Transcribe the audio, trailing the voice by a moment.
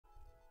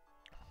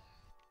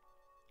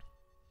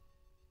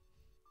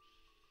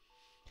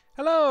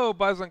Hello,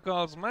 boys and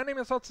girls. My name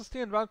is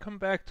Zoltan and welcome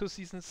back to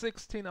season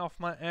 16 of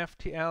my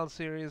FTL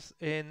series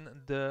in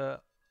the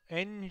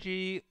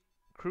Engi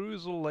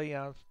Cruiser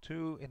layout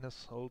 2 in a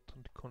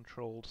Zoltan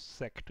controlled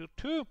sector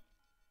 2.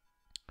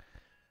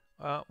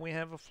 We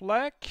have a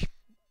flag,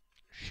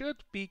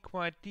 should be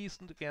quite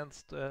decent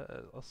against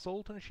a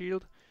Zoltan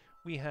shield.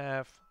 We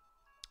have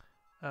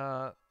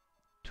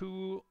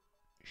two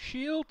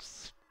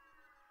shields,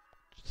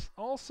 which is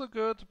also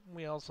good.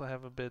 We also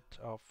have a bit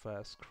of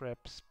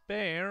scrap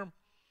spare.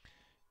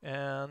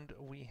 And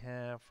we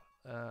have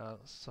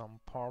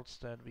some parts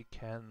that we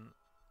can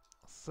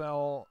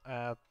sell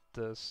at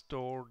the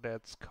store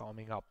that's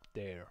coming up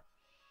there.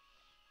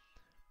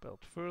 But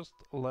first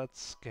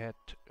let's get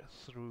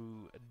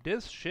through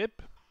this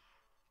ship,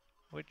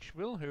 which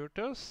will hurt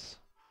us.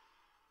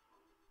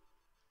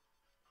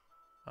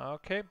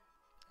 Okay,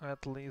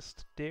 at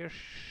least their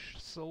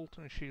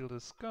Zoltan shield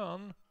is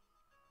gone.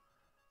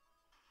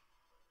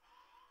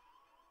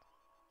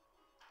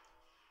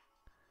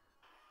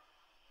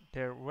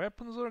 Their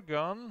weapons are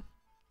gone.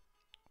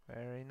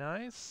 Very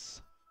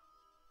nice.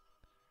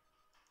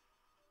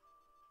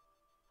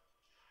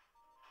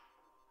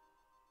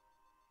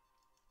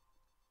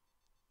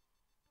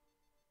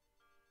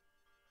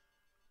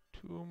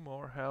 Two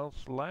more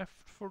health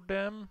left for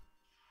them.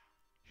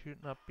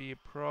 Should not be a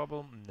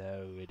problem.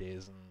 No, it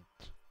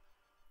isn't.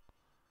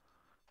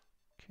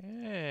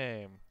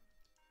 Okay.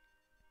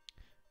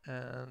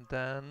 And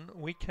then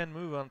we can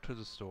move on to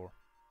the store.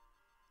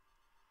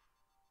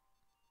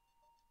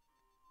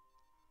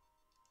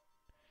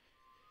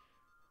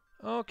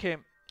 Okay,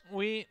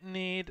 we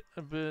need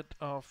a bit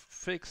of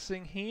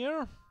fixing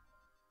here.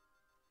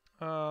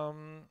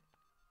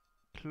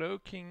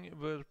 Cloaking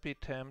would be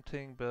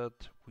tempting,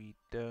 but we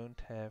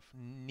don't have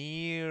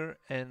near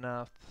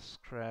enough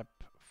scrap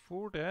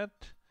for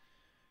that.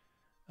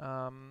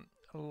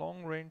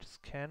 Long-range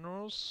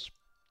scanners,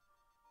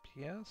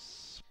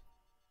 yes,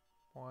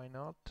 why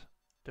not?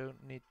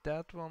 Don't need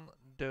that one,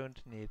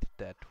 don't need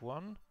that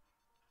one.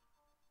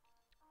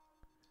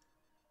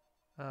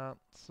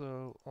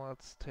 So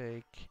let's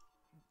take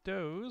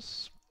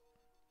those,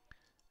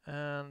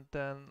 and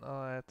then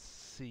let's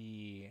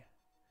see.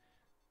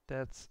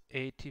 That's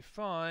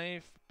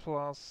 85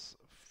 plus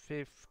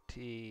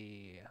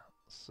 50.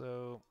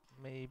 So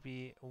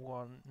maybe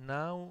one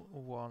now,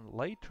 one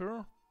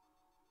later,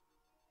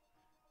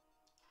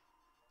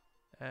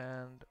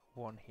 and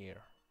one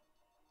here.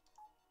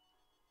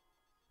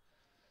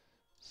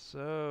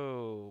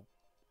 So,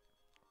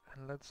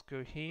 and let's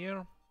go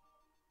here,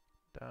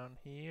 down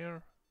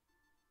here,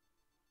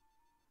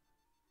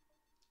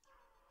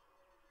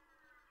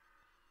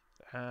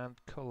 and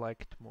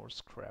collect more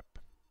scrap.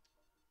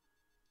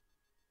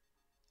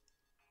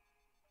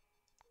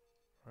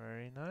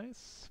 Very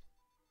nice.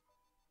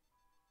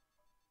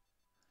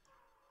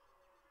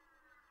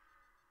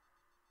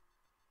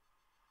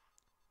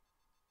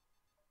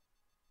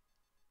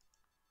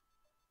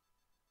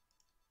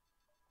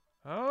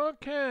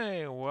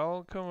 Okay,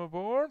 welcome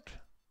aboard.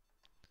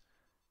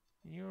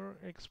 You're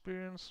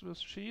experienced with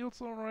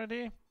shields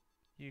already?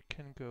 You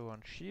can go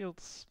on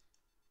shields.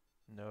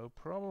 No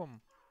problem.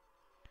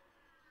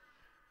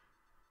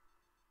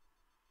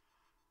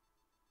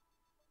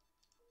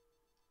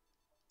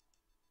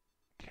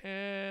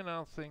 Okay,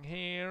 nothing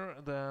here.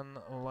 Then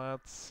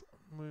let's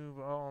move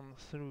on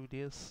through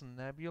this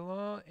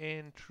nebula.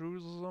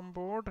 Intruders on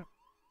board.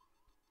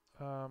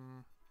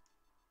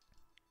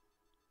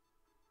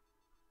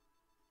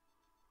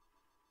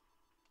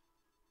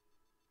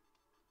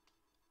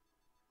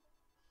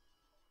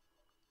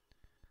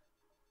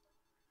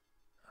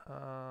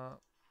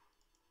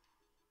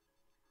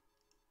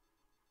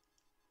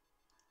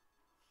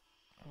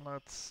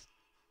 Let's...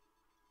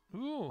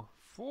 Ooh,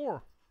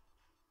 4!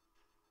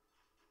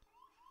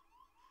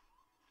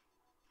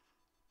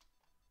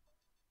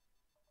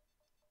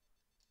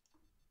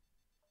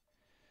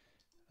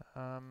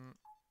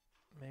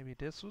 Maybe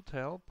this would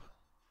help.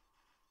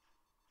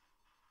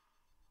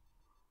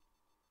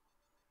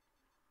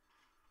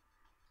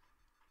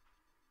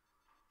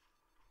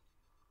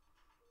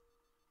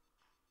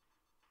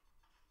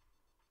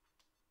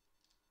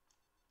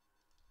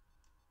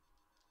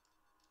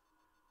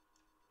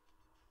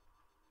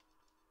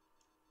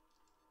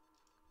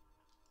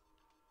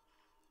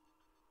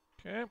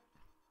 Okay.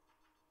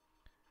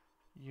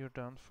 You're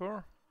done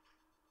for.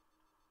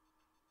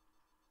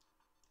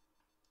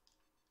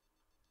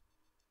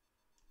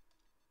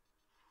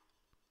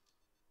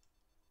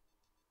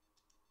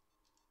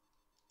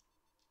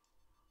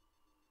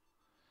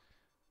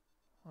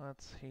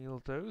 Let's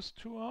heal those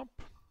two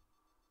up.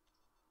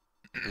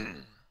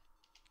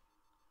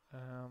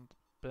 And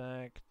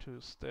back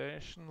to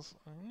stations.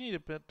 I need a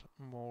bit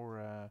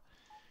more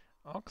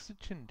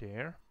oxygen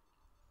there.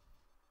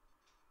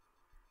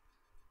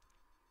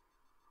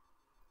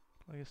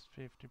 At least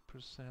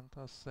 50%,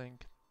 I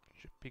think,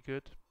 should be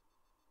good.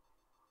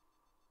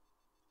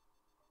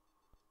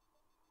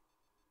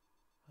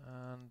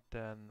 And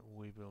then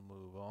we will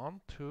move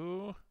on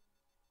to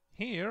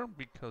here,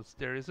 because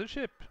there is a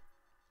ship.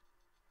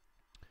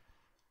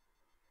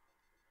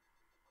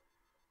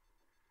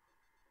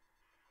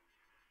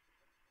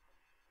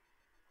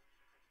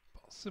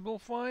 possible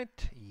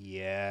fight?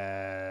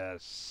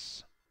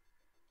 Yes.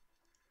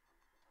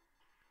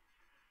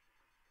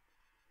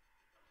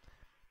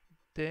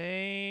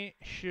 They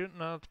should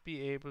not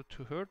be able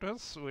to hurt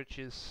us, which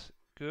is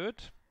good.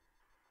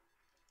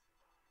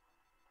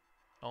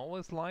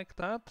 Always like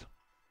that.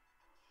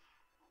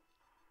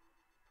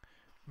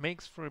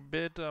 Makes for a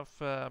bit of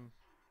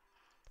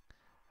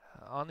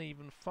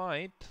uneven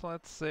fight,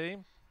 let's say.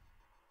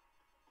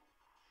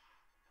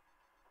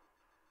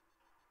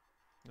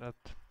 But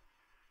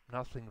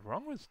nothing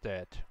wrong with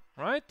that,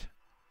 right?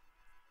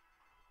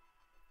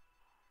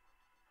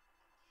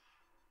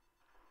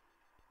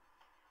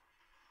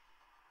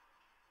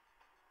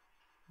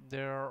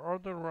 There are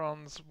other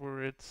runs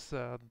where it's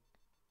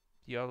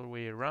the other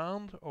way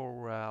around,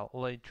 or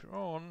later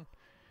on,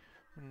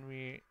 when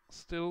we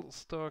still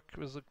stuck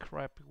with a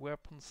crappy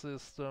weapon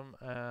system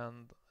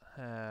and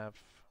have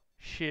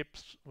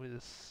ships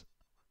with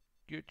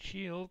good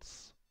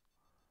shields,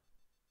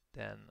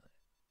 then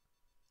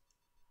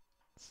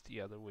it's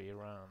the other way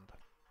around.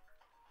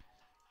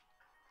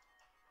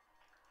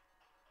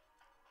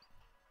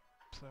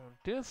 So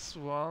this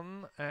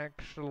one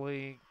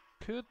actually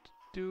could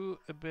do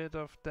a bit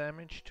of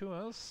damage to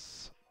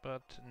us,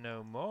 but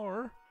no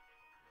more.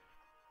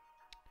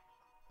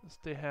 Because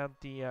they had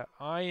the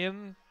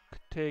iron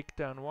could take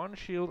down one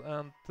shield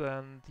and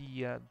then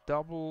the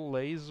double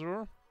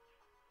laser.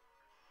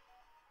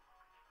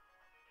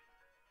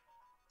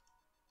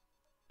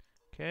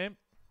 Okay.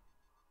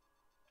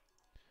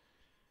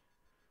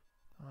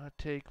 I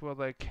take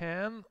what I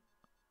can.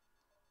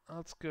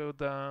 Let's go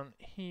down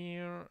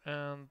here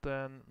and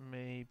then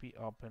maybe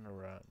up and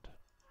around.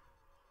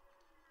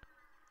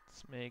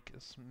 Let's make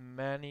as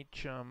many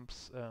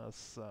jumps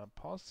as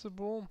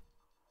possible.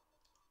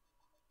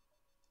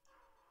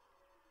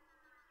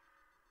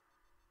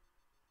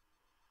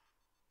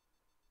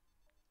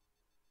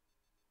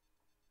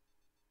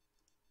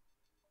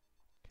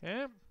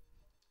 Okay.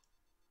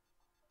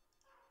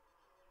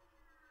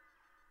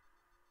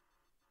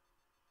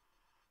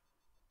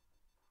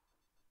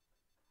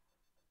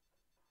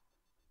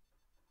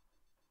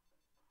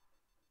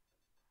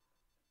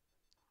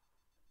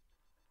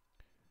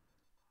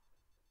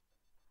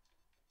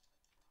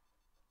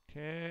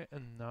 Okay,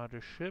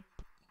 another ship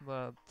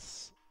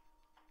that's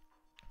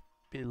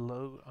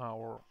below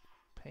our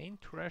pain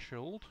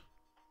threshold.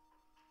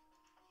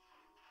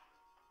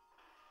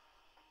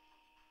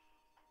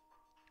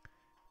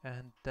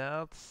 And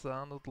that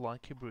sounded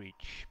like a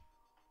breach.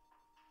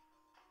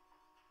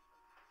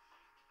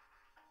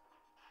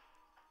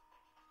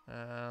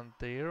 And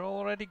they're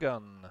already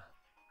gone.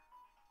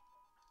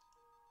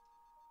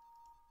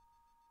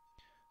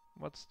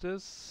 What's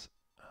this?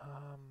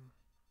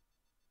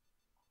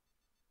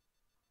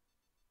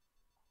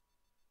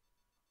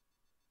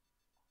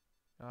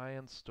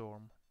 Iron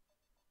Storm.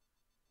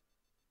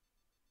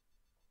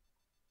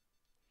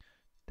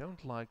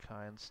 Don't like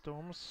iron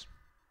storms.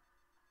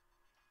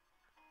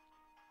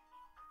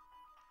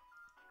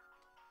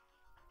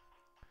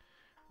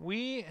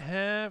 We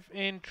have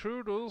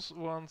intruders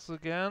once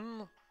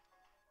again.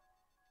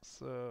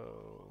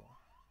 So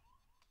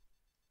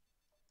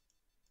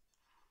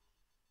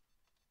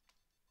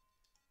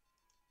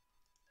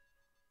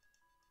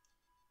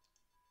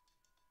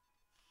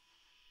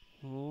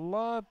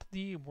let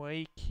the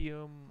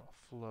vacuum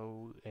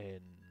flow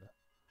in.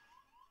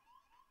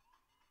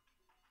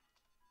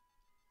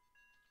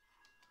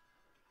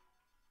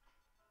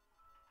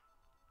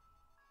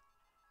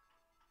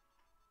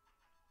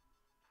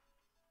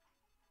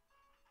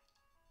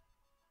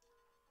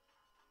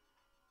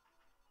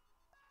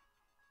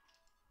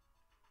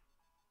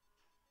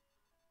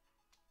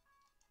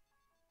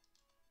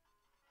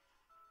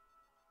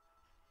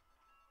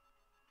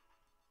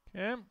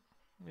 Okay,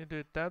 you do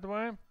it that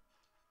way.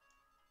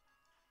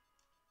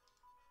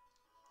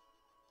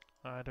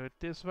 I do it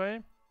this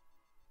way.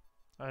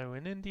 I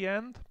win in the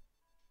end.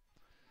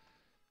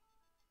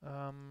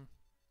 And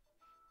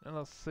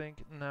I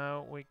think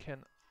now we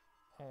can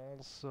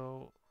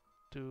also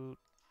do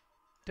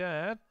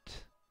that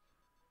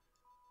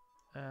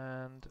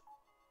and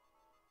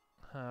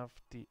have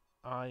the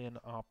iron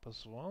up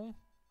as well.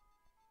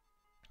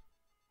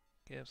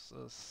 Gives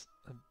us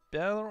a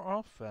better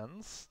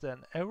offense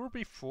than ever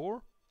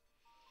before.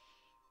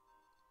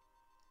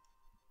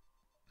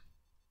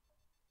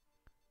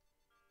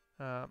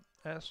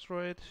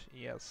 Asteroid,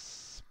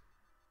 yes.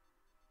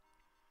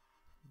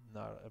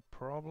 Not a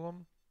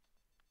problem.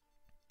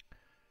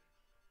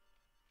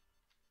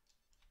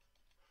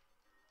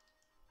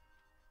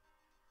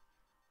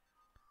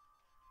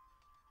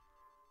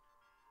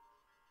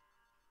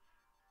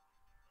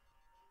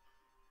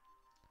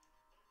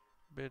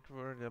 Bit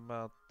worried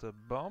about the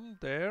bomb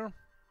there.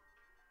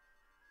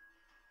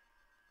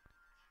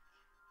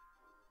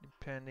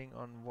 Depending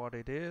on what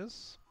it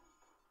is.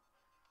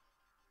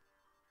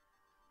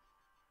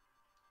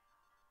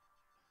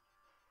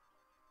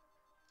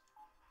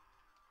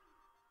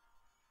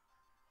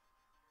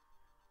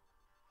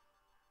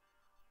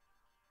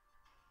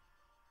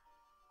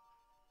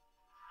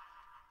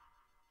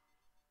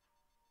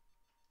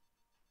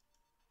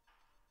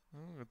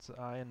 Ooh, it's an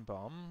iron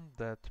bomb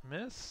that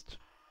missed.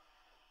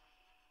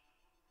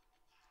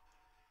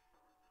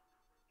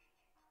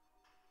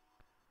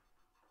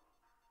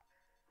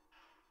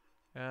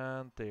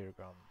 And they're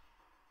gone.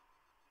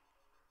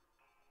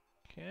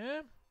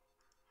 Okay.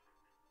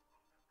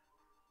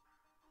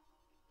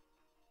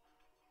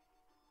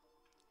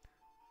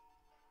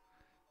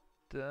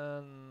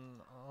 Then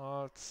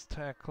let's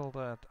tackle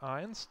that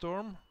iron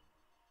storm.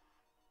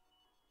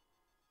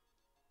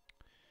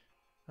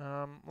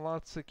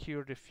 Let's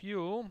secure the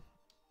fuel.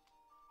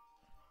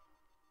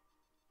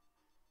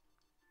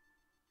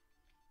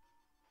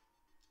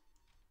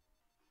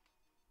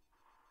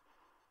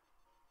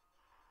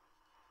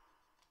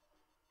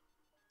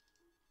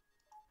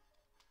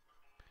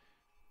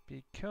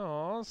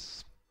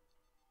 Because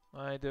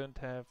I don't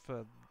have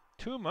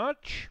too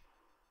much.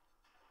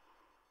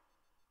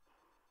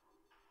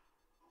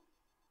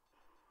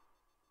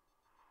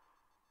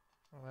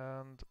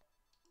 And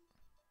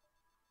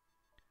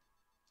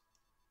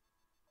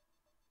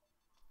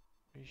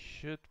we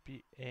should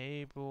be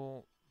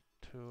able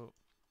to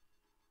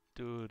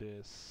do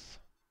this.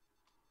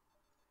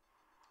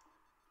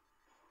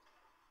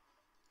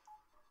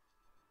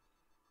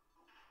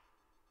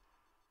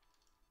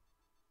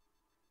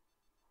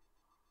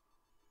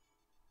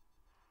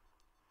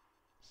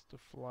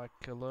 Stuff like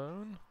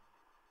cologne.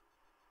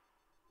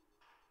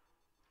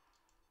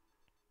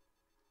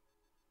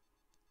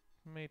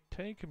 May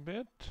take a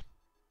bit.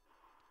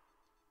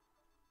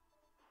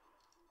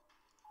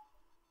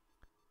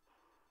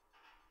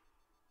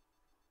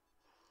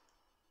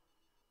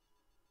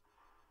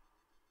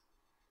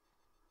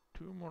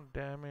 Two more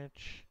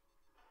damage.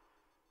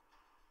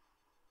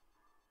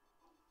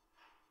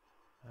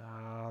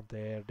 Ah,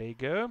 there they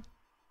go.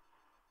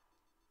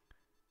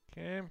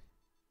 Okay.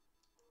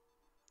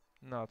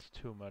 Not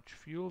too much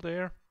fuel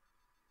there.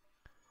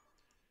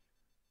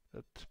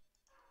 But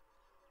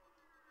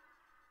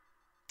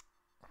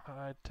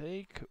I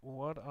take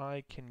what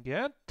I can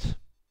get.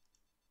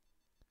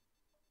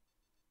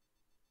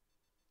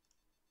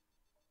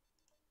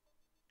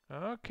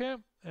 Okay,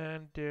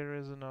 and there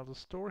is another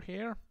store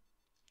here.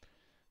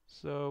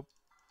 So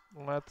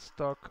let's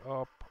stock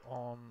up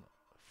on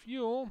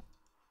fuel.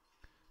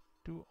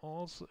 Do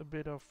also a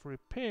bit of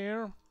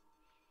repair.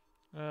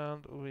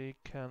 And we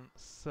can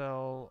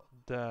sell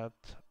that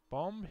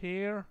bomb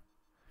here.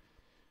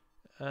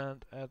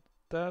 And at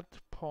that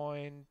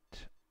point,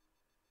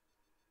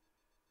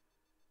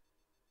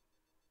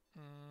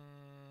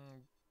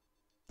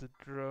 the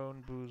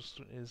drone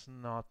booster is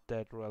not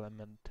that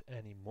relevant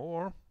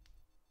anymore.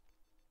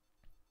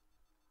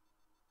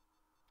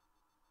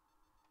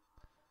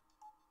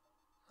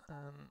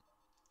 And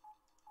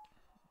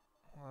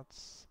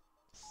let's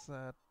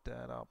set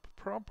that up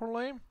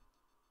properly.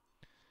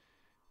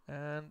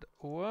 And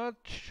what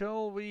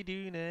shall we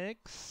do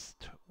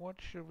next?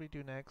 What should we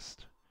do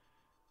next?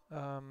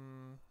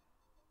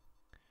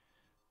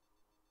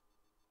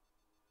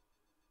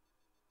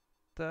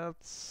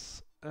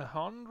 That's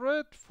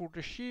 100 for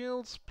the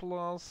shields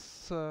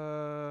plus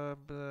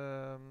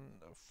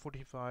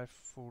 45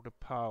 for the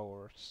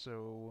power,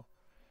 so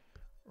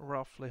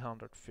roughly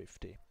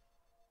 150.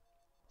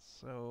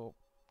 So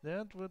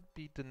that would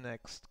be the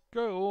next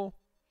goal.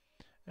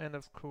 And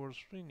of course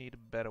we need a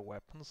better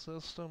weapon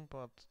system,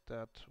 but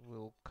that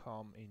will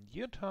come in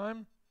due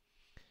time.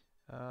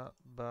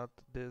 But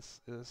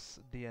this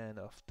is the end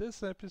of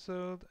this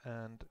episode,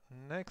 and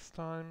next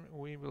time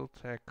we will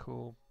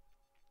tackle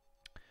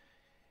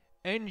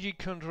Engi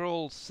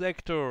control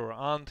sector.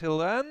 Until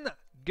then,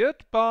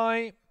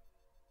 goodbye!